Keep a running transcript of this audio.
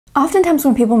Oftentimes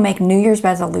when people make New Year's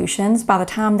resolutions, by the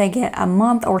time they get a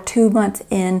month or 2 months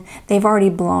in, they've already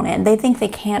blown it. They think they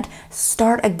can't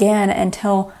start again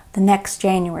until the next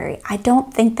January. I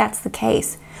don't think that's the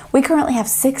case. We currently have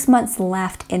 6 months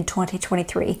left in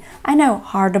 2023. I know,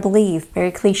 hard to believe,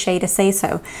 very cliche to say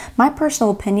so. My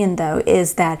personal opinion though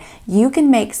is that you can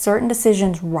make certain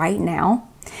decisions right now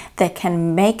that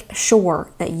can make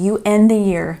sure that you end the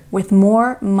year with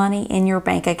more money in your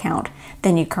bank account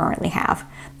than you currently have.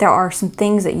 There are some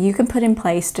things that you can put in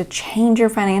place to change your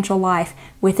financial life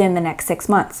within the next 6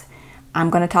 months. I'm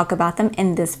going to talk about them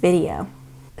in this video.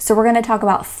 So we're going to talk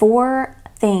about 4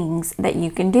 things that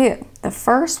you can do. The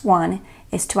first one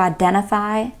is to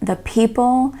identify the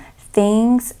people,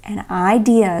 things, and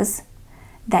ideas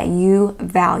that you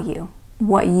value,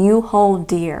 what you hold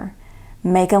dear.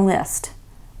 Make a list,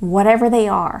 whatever they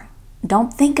are.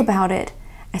 Don't think about it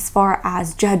as far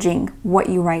as judging what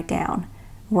you write down.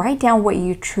 Write down what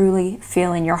you truly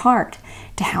feel in your heart.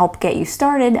 To help get you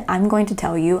started, I'm going to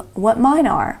tell you what mine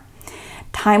are.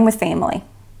 Time with family.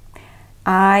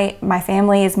 My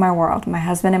family is my world, my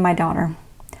husband and my daughter.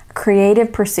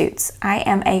 Creative pursuits. I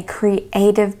am a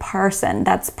creative person.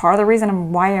 That's part of the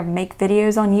reason why I make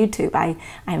videos on YouTube.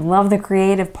 I love the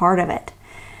creative part of it.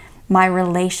 My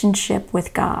relationship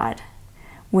with God,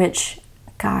 which,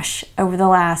 gosh, over the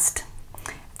last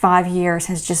 5 years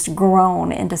has just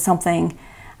grown into something,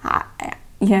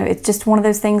 it's just one of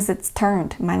those things that's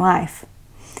turned my life.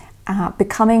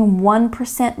 Becoming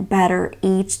 1% better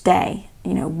each day,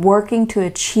 working to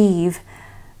achieve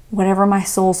whatever my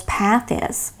soul's path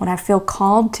is, what I feel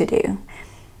called to do.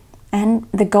 And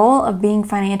the goal of being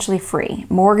financially free,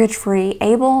 mortgage free,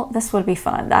 this would be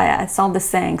fun. I saw this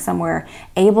saying somewhere,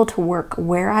 able to work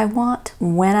where I want,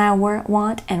 when I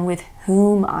want, and with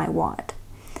whom I want.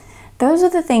 Those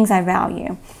are the things I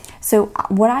value. So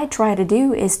what I try to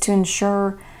do is to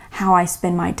ensure how I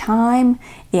spend my time,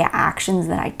 the actions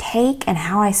that I take, and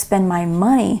how I spend my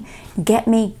money get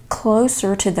me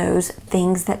closer to those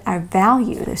things that I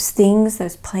value, those things,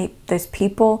 those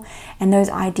people, and those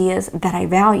ideas that I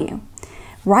value.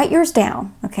 Write yours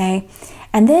down, okay?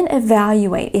 And then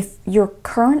evaluate if your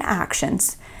current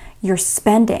actions, your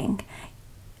spending,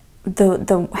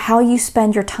 how you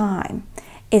spend your time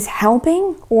is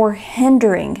helping or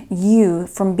hindering you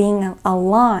from being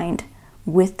aligned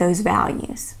with those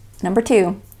values. Number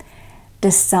 2,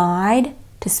 decide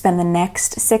to spend the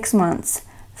next 6 months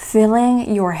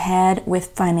filling your head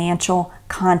with financial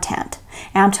content.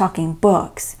 And I'm talking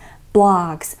books,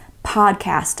 blogs,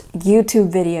 podcasts,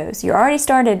 YouTube videos. You're already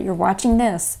started, you're watching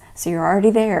this, so you're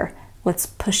already there. Let's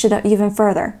push it up even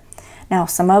further. Now,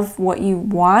 some of what you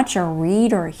watch or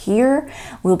read or hear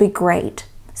will be great.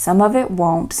 Some of it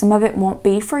won't. Some of it won't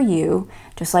be for you.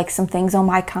 Just like some things on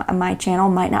my channel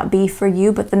might not be for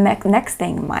you, but the next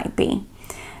thing might be.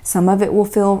 Some of it will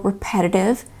feel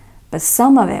repetitive, but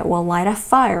some of it will light a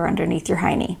fire underneath your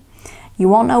hiney. You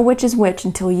won't know which is which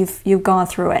until you've gone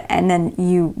through it, and then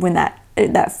when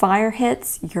that fire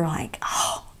hits, you're like,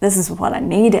 oh, this is what I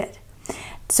needed.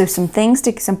 So some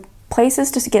places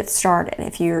to get started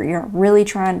if you're really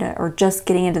trying to, or just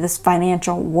getting into this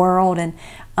financial world and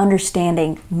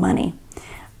understanding money.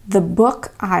 The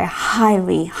book I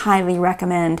highly, highly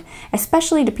recommend,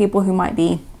 especially to people who might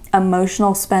be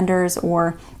emotional spenders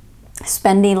or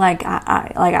spendy like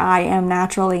I am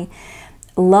naturally.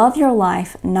 Love Your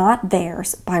Life, Not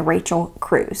Theirs by Rachel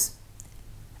Cruz.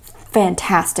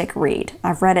 Fantastic read.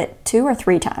 I've read it 2 or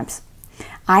 3 times.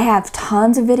 I have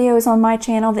tons of videos on my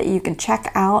channel that you can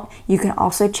check out. You can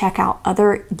also check out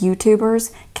other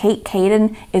YouTubers. Kate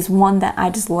Kaden is one that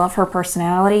I just love her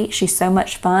personality. She's so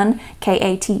much fun.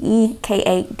 Katekadeden.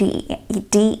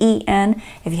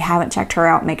 If you haven't checked her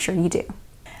out, make sure you do.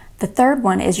 The third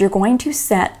one is you're going to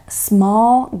set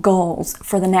small goals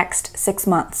for the next 6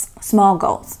 months. Small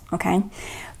goals, okay?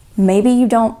 Maybe you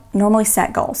don't normally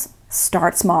set goals.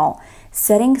 Start small.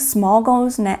 Setting small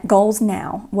goals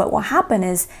now, what will happen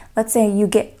is, let's say you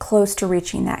get close to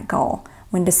reaching that goal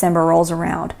when December rolls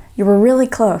around. You were really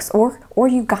close, or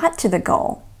you got to the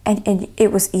goal and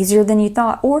it was easier than you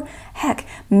thought, or heck,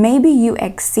 maybe you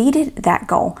exceeded that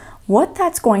goal. What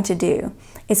that's going to do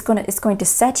is it's going to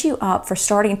set you up for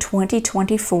starting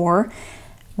 2024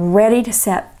 ready to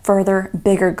set further,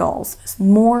 bigger goals,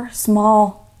 more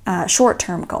small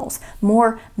short-term goals,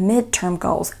 more mid-term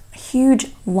goals,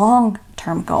 huge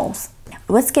long-term goals.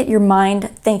 Let's get your mind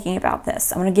thinking about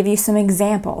this. I'm going to give you some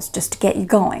examples just to get you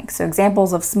going. So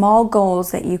examples of small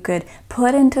goals that you could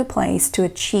put into place to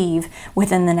achieve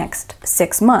within the next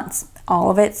 6 months. All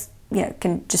of it,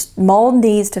 can just mold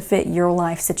these to fit your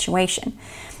life situation.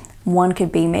 One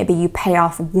could be maybe you pay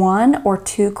off 1 or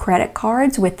 2 credit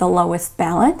cards with the lowest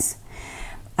balance.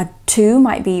 A 2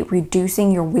 might be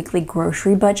reducing your weekly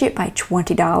grocery budget by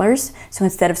 $20. So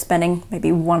instead of spending maybe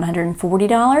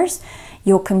 $140,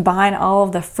 you'll combine all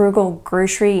of the frugal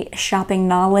grocery shopping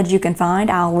knowledge you can find.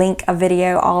 I'll link a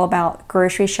video all about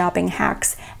grocery shopping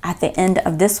hacks at the end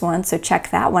of this one, so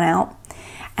check that one out.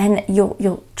 And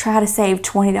you'll try to save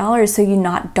 $20 so you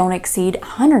don't exceed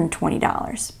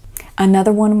 $120.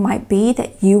 Another one might be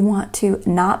that you want to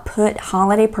not put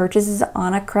holiday purchases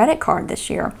on a credit card this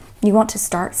year. You want to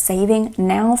start saving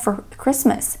now for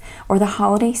Christmas or the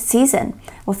holiday season.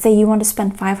 Let's say you want to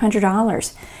spend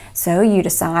 $500. So you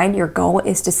decide your goal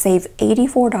is to save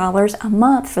 $84 a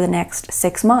month for the next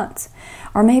 6 months.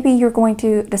 Or maybe you're going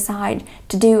to decide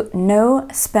to do no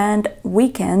spend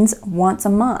weekends once a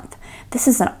month. This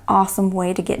is an awesome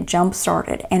way to get jump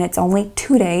started, and it's only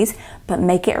 2 days, but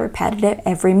make it repetitive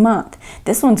every month.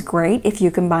 This one's great if you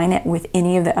combine it with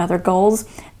any of the other goals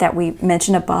that we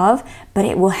mentioned above, but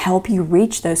it will help you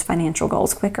reach those financial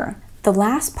goals quicker. The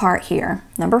last part here,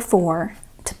 number 4,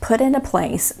 to put into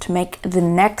place to make the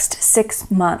next 6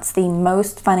 months the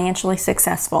most financially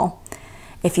successful.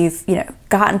 If you've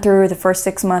gotten through the first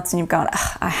 6 months and you've gone,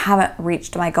 I haven't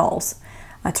reached my goals.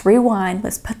 Let's rewind.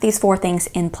 Let's put these 4 things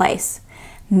in place.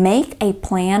 Make a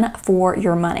plan for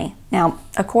your money. Now,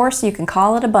 of course, you can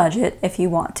call it a budget if you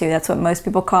want to. That's what most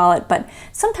people call it. But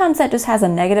sometimes that just has a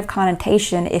negative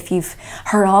connotation if you've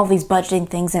heard all these budgeting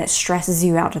things and it stresses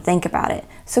you out to think about it.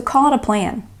 So call it a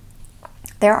plan.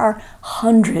 There are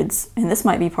hundreds, and this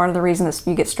might be part of the reason that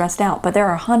you get stressed out, but there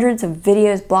are hundreds of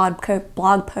videos,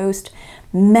 blog posts,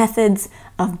 methods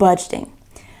of budgeting.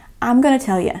 I'm going to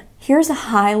tell you, here's a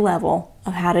high level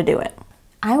of how to do it.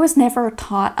 I was never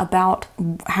taught about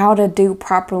how to do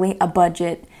properly a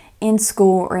budget in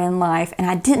school or in life, and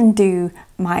I didn't do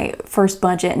my first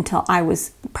budget until I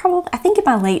was I think in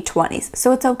my late 20s,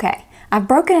 so it's okay. I've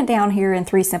broken it down here in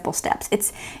 3 simple steps.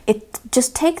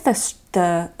 Just take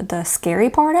the scary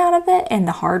part out of it and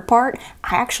the hard part.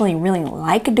 I actually really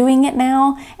like doing it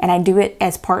now, and I do it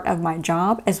as part of my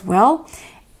job as well.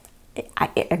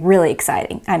 Really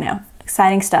exciting, I know.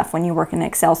 Exciting stuff when you work in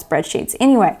Excel spreadsheets.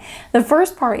 Anyway, the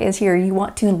first part is here, you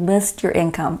want to list your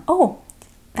income. Oh,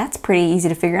 that's pretty easy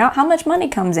to figure out how much money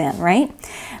comes in, right?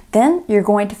 Then you're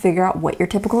going to figure out what your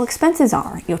typical expenses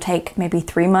are. You'll take maybe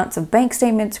 3 months of bank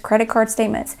statements, credit card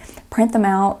statements, print them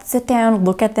out, sit down,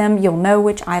 look at them. You'll know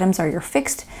which items are your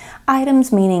fixed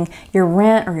items, meaning your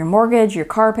rent or your mortgage, your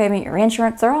car payment, your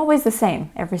insurance. They're always the same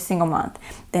every single month.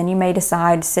 Then you may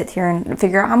decide to sit here and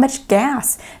figure out how much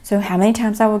gas. So how many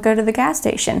times I would go to the gas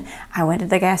station. I went to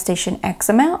the gas station X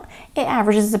amount. It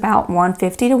averages about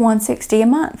 $150 to $160 a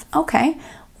month. Okay.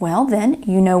 Well, then,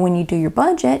 when you do your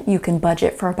budget, you can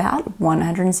budget for about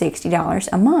 $160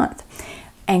 a month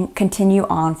and continue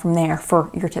on from there for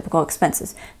your typical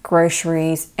expenses,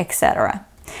 groceries, etc.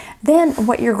 Then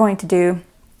what you're going to do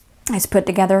is put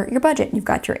together your budget. You've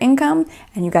got your income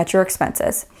and you've got your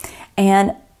expenses.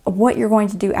 And what you're going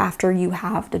to do after you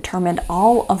have determined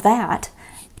all of that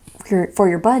for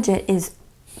your budget is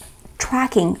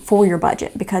tracking for your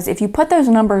budget, because if you put those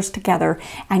numbers together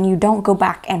and you don't go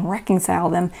back and reconcile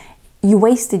them, you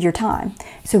wasted your time.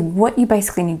 So what you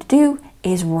basically need to do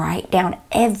is write down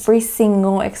every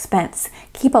single expense.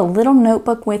 Keep a little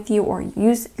notebook with you or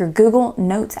use your Google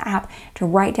Notes app to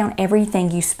write down everything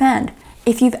you spend.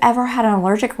 If you've ever had an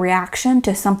allergic reaction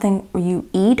to something you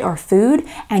eat or food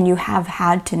and you have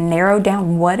had to narrow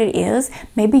down what it is,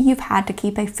 maybe you've had to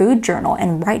keep a food journal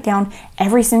and write down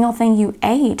every single thing you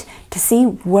ate to see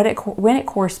when it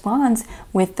corresponds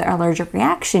with the allergic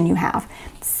reaction you have.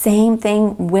 Same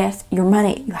thing with your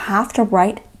money. You have to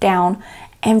write down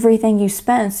everything you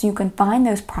spend so you can find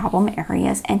those problem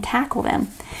areas and tackle them.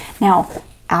 Now,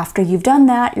 after you've done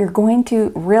that, you're going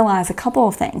to realize a couple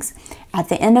of things. At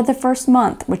the end of the first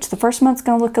month, which the first month's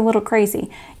going to look a little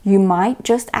crazy, you might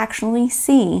just actually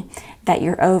see that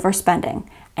you're overspending.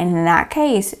 And in that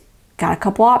case, got a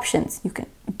couple options. You can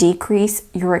decrease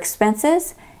your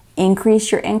expenses,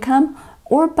 increase your income,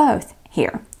 or both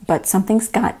here. But something's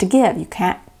got to give. You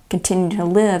can't continue to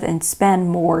live and spend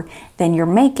more than you're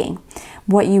making.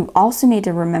 What you also need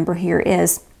to remember here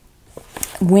is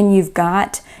when you've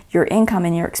got your income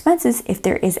and your expenses, if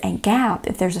there is a gap,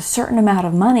 if there's a certain amount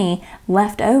of money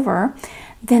left over,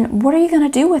 then what are you going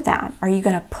to do with that? Are you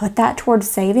going to put that towards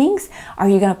savings? Are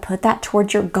you going to put that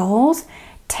towards your goals?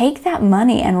 Take that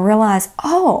money and realize,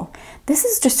 oh, this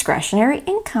is discretionary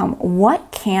income.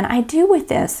 What can I do with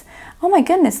this? Oh my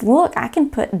goodness, look, I can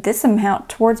put this amount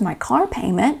towards my car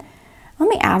payment. Let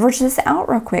me average this out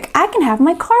real quick. I can have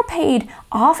my car paid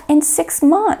off in 6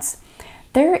 months.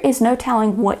 There is no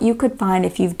telling what you could find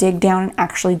if you dig down and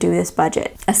actually do this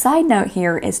budget. A side note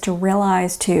here is to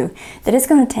realize too that it's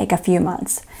going to take a few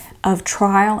months of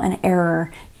trial and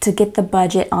error to get the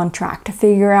budget on track, to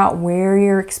figure out where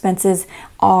your expenses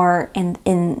are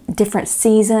in different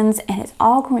seasons, and it's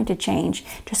all going to change.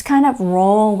 Just kind of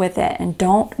roll with it and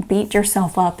don't beat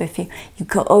yourself up if you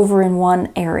go over in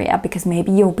one area, because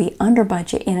maybe you'll be under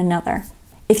budget in another.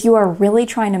 If you are really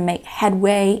trying to make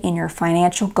headway in your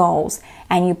financial goals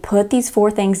and you put these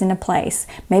 4 things into place,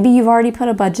 maybe you've already put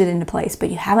a budget into place, but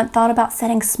you haven't thought about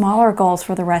setting smaller goals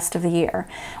for the rest of the year,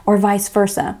 or vice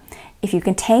versa. If you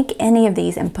can take any of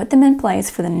these and put them in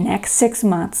place for the next 6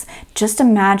 months, just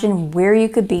imagine where you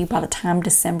could be by the time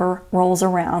December rolls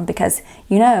around, because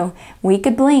you know, we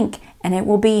could blink and it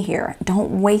will be here.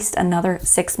 Don't waste another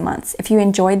 6 months. If you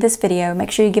enjoyed this video,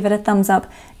 make sure you give it a thumbs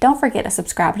up. Don't forget to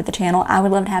subscribe to the channel. I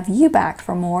would love to have you back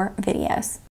for more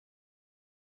videos.